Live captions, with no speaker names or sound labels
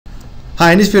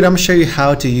Hi, in this video I'm going to show you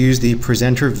how to use the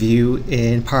presenter view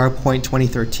in PowerPoint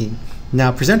 2013.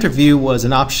 Now, presenter view was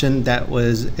an option that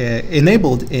was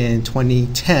enabled in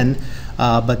 2010,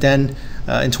 but then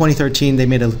in 2013 they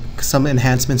made some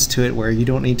enhancements to it where you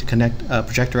don't need to connect a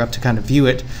projector up to kind of view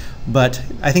it. But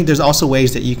I think there's also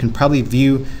ways that you can probably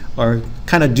view or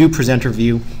kind of do presenter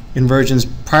view in versions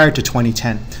prior to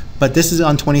 2010. But this is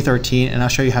on 2013, and I'll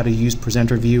show you how to use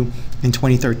presenter view in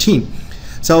 2013.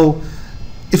 So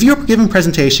if you're giving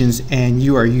presentations and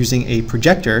you are using a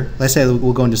projector, let's say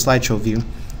we'll go into slideshow view,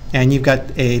 and you've got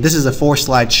this is a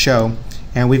 4-slide show,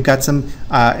 and we've got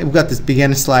this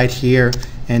beginning slide here,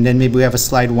 and then maybe we have a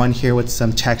slide 1 here with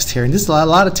some text here, and this is a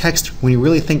lot of text when you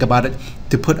really think about it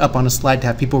to put up on a slide to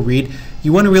have people read.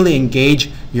 You want to really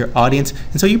engage your audience,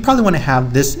 and so you probably want to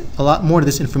have a lot more of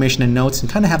this information in notes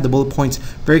and kind of have the bullet points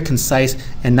very concise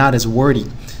and not as wordy.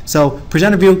 So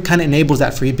presenter view kind of enables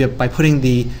that for you by putting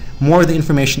more of the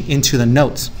information into the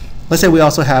notes. Let's say we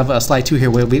also have a slide 2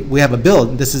 here where we have a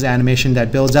build. This is animation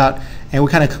that builds out, and we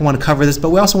kind of want to cover this,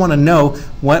 but we also want to know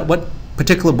what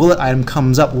particular bullet item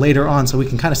comes up later on so we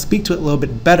can kind of speak to it a little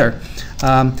bit better.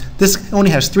 This only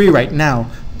has 3 right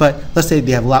now, but let's say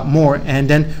they have a lot more, and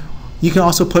then you can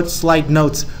also put slide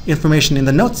notes information in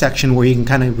the notes section where you can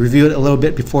kind of review it a little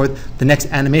bit before the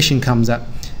next animation comes up.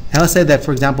 And let's say that,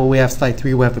 for example, we have slide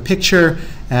 3, we have a picture.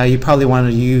 You probably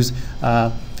want to use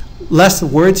less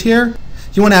words here.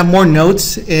 You want to have more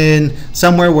notes in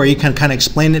somewhere where you can kind of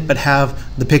explain it, but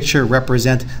have the picture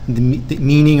represent the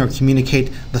meaning or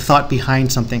communicate the thought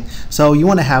behind something. So you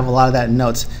want to have a lot of that in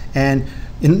notes. And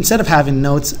instead of having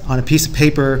notes on a piece of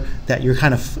paper that you're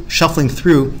kind of shuffling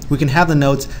through, we can have the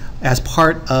notes as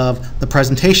part of the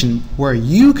presentation where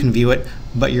you can view it,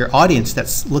 but your audience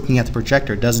that's looking at the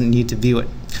projector doesn't need to view it.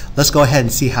 Let's go ahead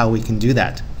and see how we can do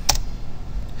that.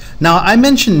 Now, I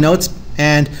mentioned notes,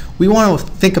 and we want to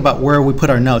think about where we put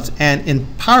our notes. And in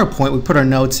PowerPoint, we put our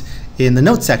notes in the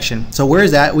notes section. So where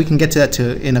is that? We can get to that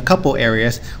in a couple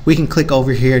areas. We can click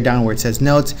over here down where it says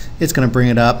notes. It's going to bring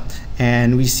it up,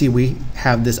 and we see we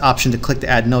have this option to click to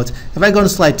add notes. If I go to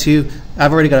slide 2,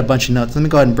 I've already got a bunch of notes. Let me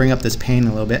go ahead and bring up this pane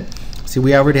a little bit. See,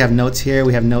 we already have notes here,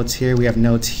 we have notes here, we have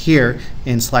notes here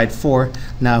in slide 4.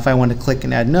 Now if I want to click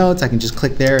and add notes, I can just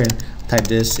click there and type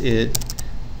this is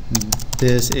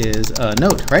a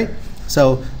note, right?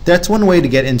 So that's one way to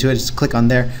get into it, just click on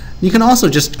there. You can also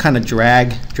just kind of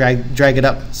drag it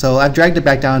up. So I've dragged it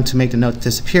back down to make the notes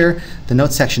disappear, the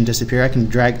notes section disappear. I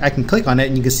can click on it,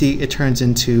 and you can see it turns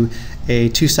into a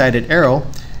 2-sided arrow.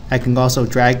 I can also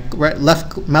drag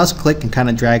left mouse click and kind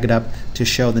of drag it up to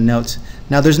show the notes.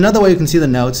 Now there's another way you can see the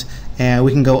notes, and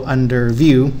we can go under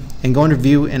view, and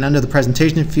under the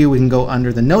presentation view we can go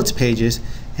under the notes pages,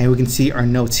 and we can see our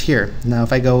notes here. Now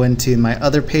if I go into my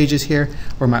other pages here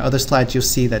or my other slides, you'll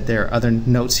see that there are other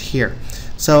notes here.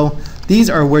 So these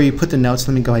are where you put the notes.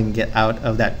 Let me go ahead and get out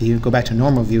of that view, go back to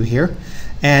normal view here.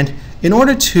 And in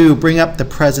order to bring up the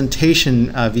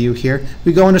presentation view here,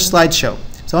 we go under slideshow.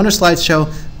 So under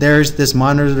slideshow, there's this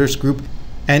monitors group,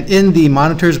 and in the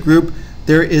monitors group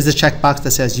there is a checkbox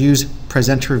that says use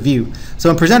presenter view. So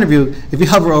in presenter view, if you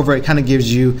hover over it, it kind of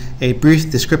gives you a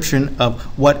brief description of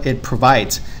what it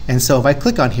provides. And so if I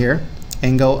click on here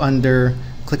and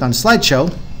click on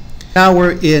slideshow, now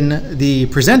we're in the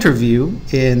presenter view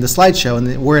in the slideshow,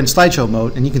 and we're in slideshow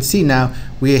mode, and you can see now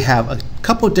we have a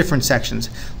couple different sections.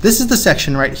 This is the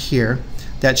section right here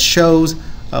that shows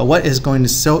what is going to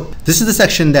show. This is the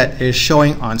section that is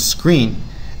showing on screen,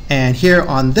 and here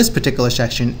on this particular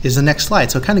section is the next slide.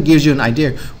 So it kind of gives you an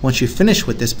idea, once you finish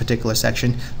with this particular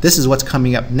section, this is what's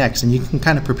coming up next, and you can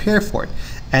kind of prepare for it.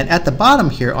 And at the bottom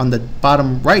here, on the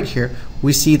bottom right here,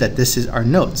 we see that this is our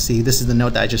note. See, this is the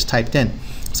note that I just typed in.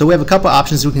 So we have a couple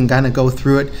options. We can kind of go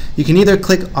through it. You can either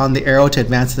click on the arrow to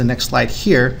advance to the next slide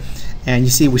here, and you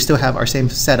see we still have our same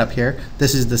setup here.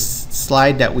 This is the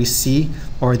slide that we see,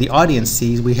 or the audience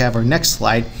sees. We have our next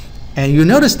slide, and you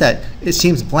notice that it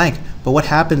seems blank, but what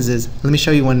happens is, let me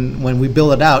show you when we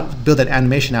build that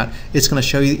animation out, it's going to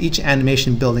show you each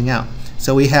animation building out.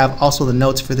 So we have also the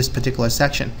notes for this particular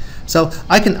section. So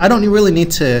I don't really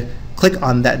need to click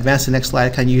on that advance to the next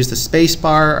slide. I can use the space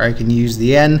bar, or I can use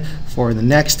the N for the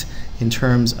next in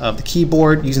terms of the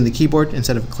keyboard, using the keyboard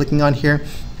instead of clicking on here.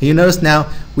 And you notice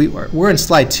now we're in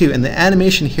slide 2, and the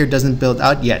animation here doesn't build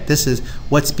out yet. This is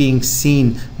what's being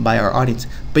seen by our audience.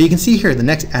 But you can see here the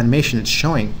next animation it's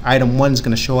showing. Item 1 is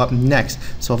going to show up next.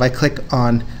 So if I click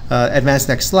on advance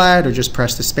next slide, or just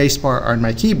press the space bar on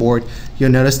my keyboard,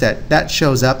 you'll notice that that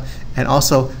shows up, and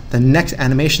also the next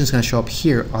animation is going to show up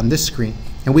here on this screen.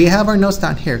 And we have our notes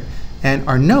down here. And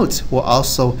our notes will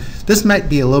also, this might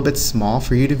be a little bit small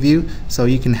for you to view, so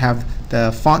you can have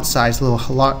the font size a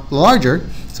little larger.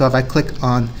 So if I click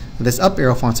on this up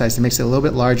arrow font size, it makes it a little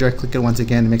bit larger. I click it once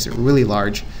again, it makes it really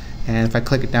large. And if I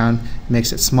click it down, it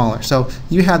makes it smaller. So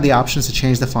you have the options to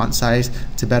change the font size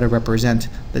to better represent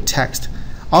the text.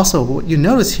 Also, what you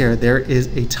notice here, there is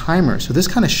a timer. So this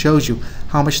kind of shows you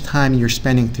how much time you're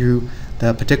spending through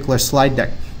the particular slide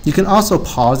deck. You can also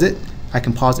pause it. I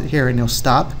can pause it here and it'll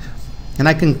stop. And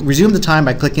I can resume the time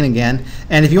by clicking again.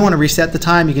 And if you want to reset the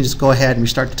time, you can just go ahead and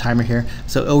restart the timer here.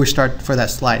 So it'll restart for that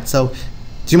slide. So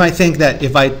you might think that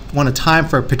if I want a time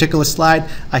for a particular slide,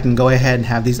 I can go ahead and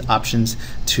have these options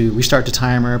to restart the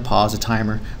timer, pause the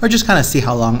timer, or just kind of see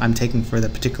how long I'm taking for the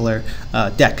particular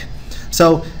deck.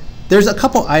 So there's a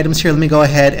couple items here. Let me go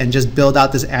ahead and just build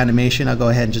out this animation. I'll go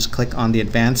ahead and just click on the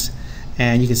advanced,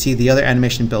 and you can see the other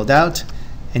animation build out.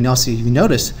 And also, you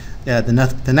notice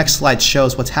the next slide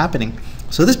shows what's happening.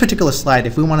 So this particular slide,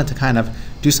 if we wanted to kind of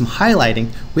do some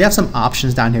highlighting, we have some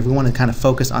options down here if we want to kind of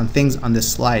focus on things on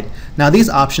this slide. Now these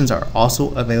options are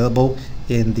also available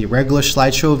in the regular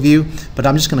slideshow view, but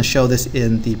I'm just going to show this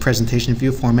in the presentation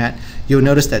view format. You'll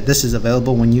notice that this is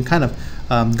available when you kind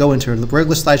of go into the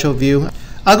regular slideshow view.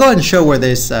 I'll go ahead and show where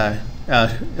this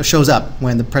shows up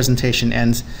when the presentation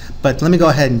ends, but let me go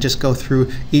ahead and just go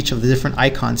through each of the different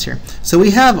icons here. So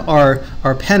we have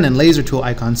our pen and laser tool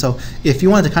icon. So if you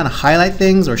want to kind of highlight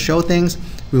things or show things,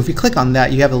 if you click on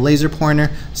that, you have a laser pointer.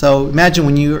 So imagine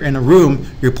when you're in a room,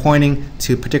 you're pointing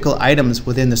to particular items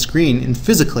within the screen, and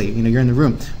physically, you're in the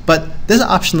room. But this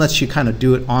option lets you kind of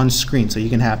do it on screen. So you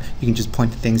can just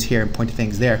point to things here and point to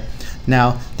things there.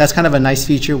 Now that's kind of a nice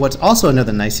feature. What's also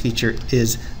another nice feature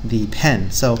is the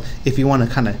pen. So if you want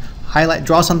to kind of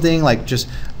draw something, like just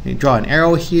draw an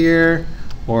arrow here,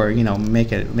 or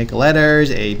make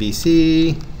letters A, B,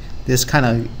 C. This kind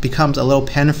of becomes a little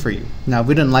pen for you. Now if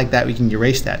we didn't like that, we can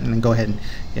erase that and then go ahead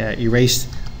and erase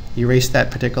that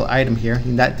particular item here,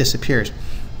 and that disappears.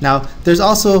 Now there's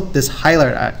also this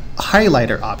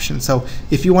highlighter option. So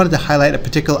if you wanted to highlight a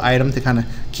particular item to kind of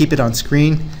keep it on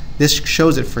screen, this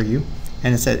shows it for you,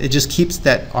 and it just keeps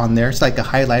that on there. It's like a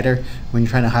highlighter when you're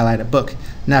trying to highlight a book.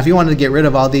 Now if you wanted to get rid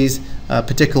of all these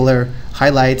particular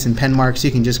highlights and pen marks,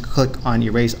 you can just click on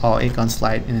erase all ink on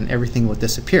slide, and then everything will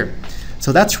disappear.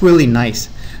 So that's really nice.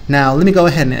 Now let me go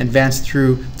ahead and advance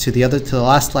through to the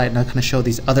last slide, and I'm going to show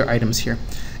these other items here.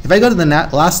 If I go to the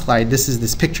last slide, this is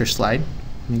this picture slide.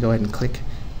 Let me go ahead and click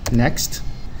next.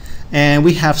 And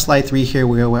we have slide 3 here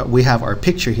where we have our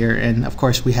picture here, and of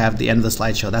course we have the end of the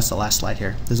slideshow. That's the last slide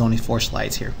here. There's only 4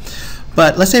 slides here.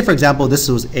 But let's say, for example, this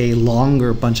was a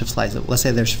longer bunch of slides. Let's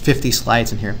say there's 50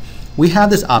 slides in here. We have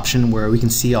this option where we can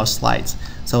see all slides.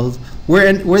 So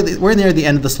we're near the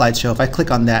end of the slideshow. If I click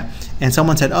on that and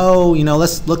someone said, oh,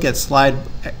 let's look at slide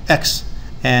X,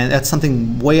 and that's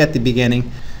something way at the beginning,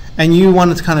 and you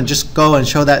wanted to kind of just go and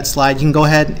show that slide, you can go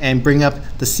ahead and bring up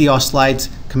the see all slides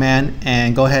command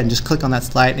and go ahead and just click on that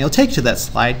slide, and it'll take you to that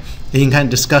slide. And you can kind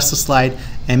of discuss the slide,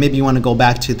 and maybe you want to go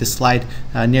back to the slide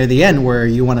near the end where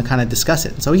you want to kind of discuss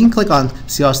it. So you can click on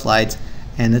see all slides,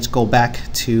 and let's go back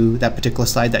to that particular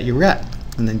slide that you were at,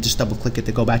 and then just double click it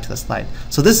to go back to the slide.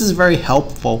 So this is very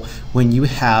helpful when you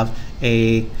have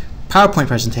a PowerPoint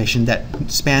presentation that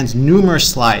spans numerous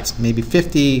slides, maybe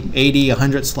 50, 80,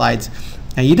 100 slides,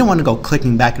 and you don't want to go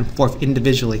clicking back and forth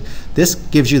individually. This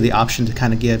gives you the option to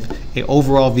kind of give an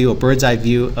overall view, a bird's eye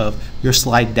view of your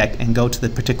slide deck, and go to the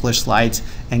particular slides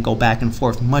and go back and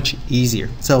forth much easier.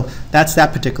 So that's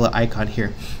that particular icon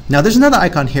here. Now there's another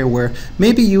icon here where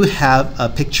maybe you have a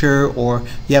picture or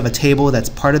you have a table that's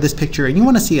part of this picture and you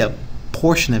want to see a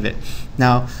portion of it.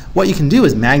 Now what you can do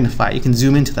is magnify. You can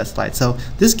zoom into that slide. So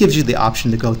this gives you the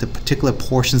option to go to particular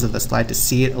portions of the slide to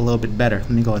see it a little bit better. Let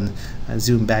me go and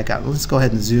zoom back out. Let's go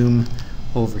ahead and zoom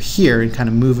over here and kind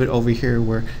of move it over here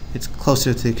where it's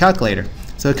closer to the calculator.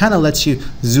 So it kind of lets you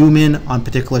zoom in on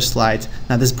particular slides.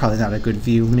 Now this is probably not a good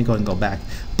view. Let me go and go back.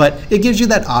 But it gives you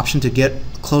that option to get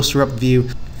a closer up view.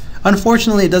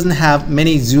 Unfortunately, it doesn't have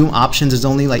many zoom options. It's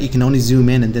only like you can only zoom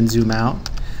in and then zoom out.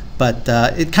 But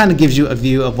it kind of gives you a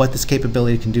view of what this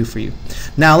capability can do for you.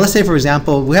 Now let's say, for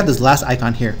example, we have this last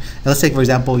icon here. And let's say, for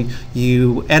example,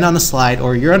 you end on a slide,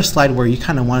 or you're on a slide where you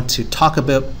kind of want to talk a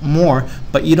bit more,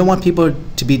 but you don't want people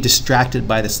to be distracted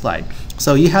by the slide.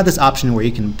 So you have this option where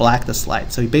you can black the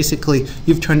slide. So basically,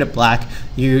 you've turned it black.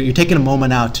 You're taking a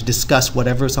moment out to discuss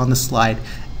whatever's on the slide,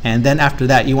 and then after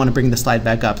that you want to bring the slide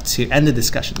back up to end the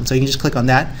discussion. So you can just click on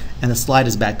that and the slide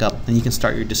is back up and you can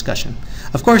start your discussion.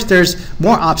 Of course, there's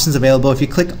more options available. If you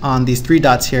click on these 3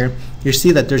 dots here, you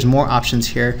see that there's more options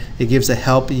here. It gives a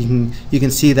help. You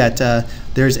can see that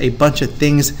there's a bunch of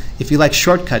things. If you like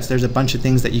shortcuts, there's a bunch of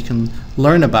things that you can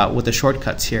learn about with the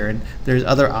shortcuts here. And there's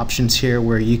other options here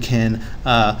where you can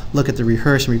look at the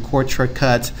rehearse and record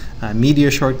shortcuts, media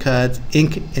shortcuts,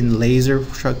 ink and laser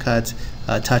shortcuts,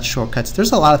 touch shortcuts.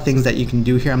 There's a lot of things that you can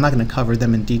do here. I'm not going to cover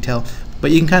them in detail,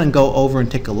 but you can kind of go over and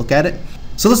take a look at it.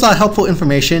 So there's a lot of helpful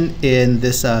information in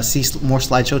this see more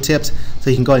slideshow tips, so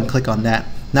you can go ahead and click on that.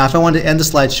 Now if I want to end the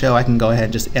slideshow, I can go ahead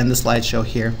and just end the slideshow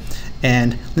here.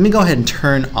 And let me go ahead and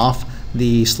turn off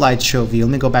the slideshow view.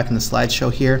 Let me go back in the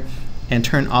slideshow here and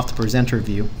turn off the presenter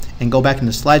view and go back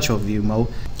into slideshow view mode.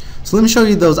 So let me show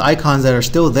you those icons that are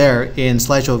still there in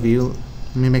slideshow view.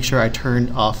 Let me make sure I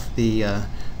turned off the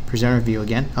presenter view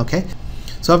again. Okay.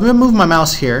 So I'm going to move my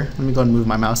mouse here. Let me go and move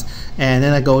my mouse. And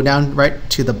then I go down right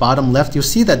to the bottom left. You'll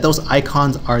see that those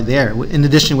icons are there. In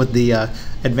addition with the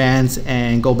advance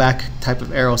and go back type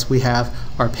of arrows, we have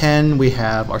our pen, we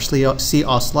have our see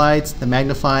all slides, the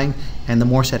magnifying, and the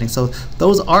more settings. So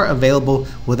those are available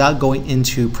without going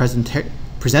into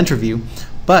presenter view.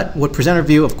 But with presenter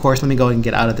view, of course, let me go and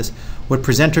get out of this. With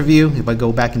presenter view, if I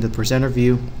go back into the presenter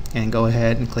view and go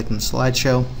ahead and click on the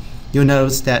slideshow, you'll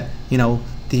notice that, you know,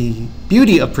 the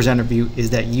beauty of presenter view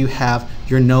is that you have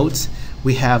your notes,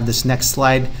 we have this next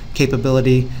slide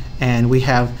capability, and we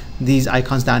have these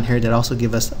icons down here that also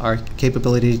give us our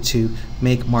capability to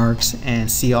make marks and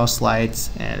see all slides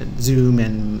and zoom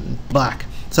and black.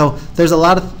 So there's a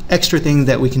lot of extra things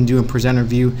that we can do in presenter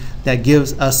view that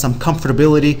gives us some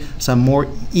comfortability, some more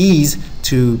ease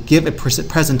to give a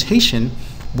presentation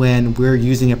when we're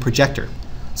using a projector.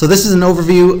 So this is an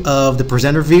overview of the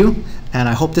presenter view, and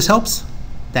I hope this helps.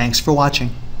 Thanks for watching.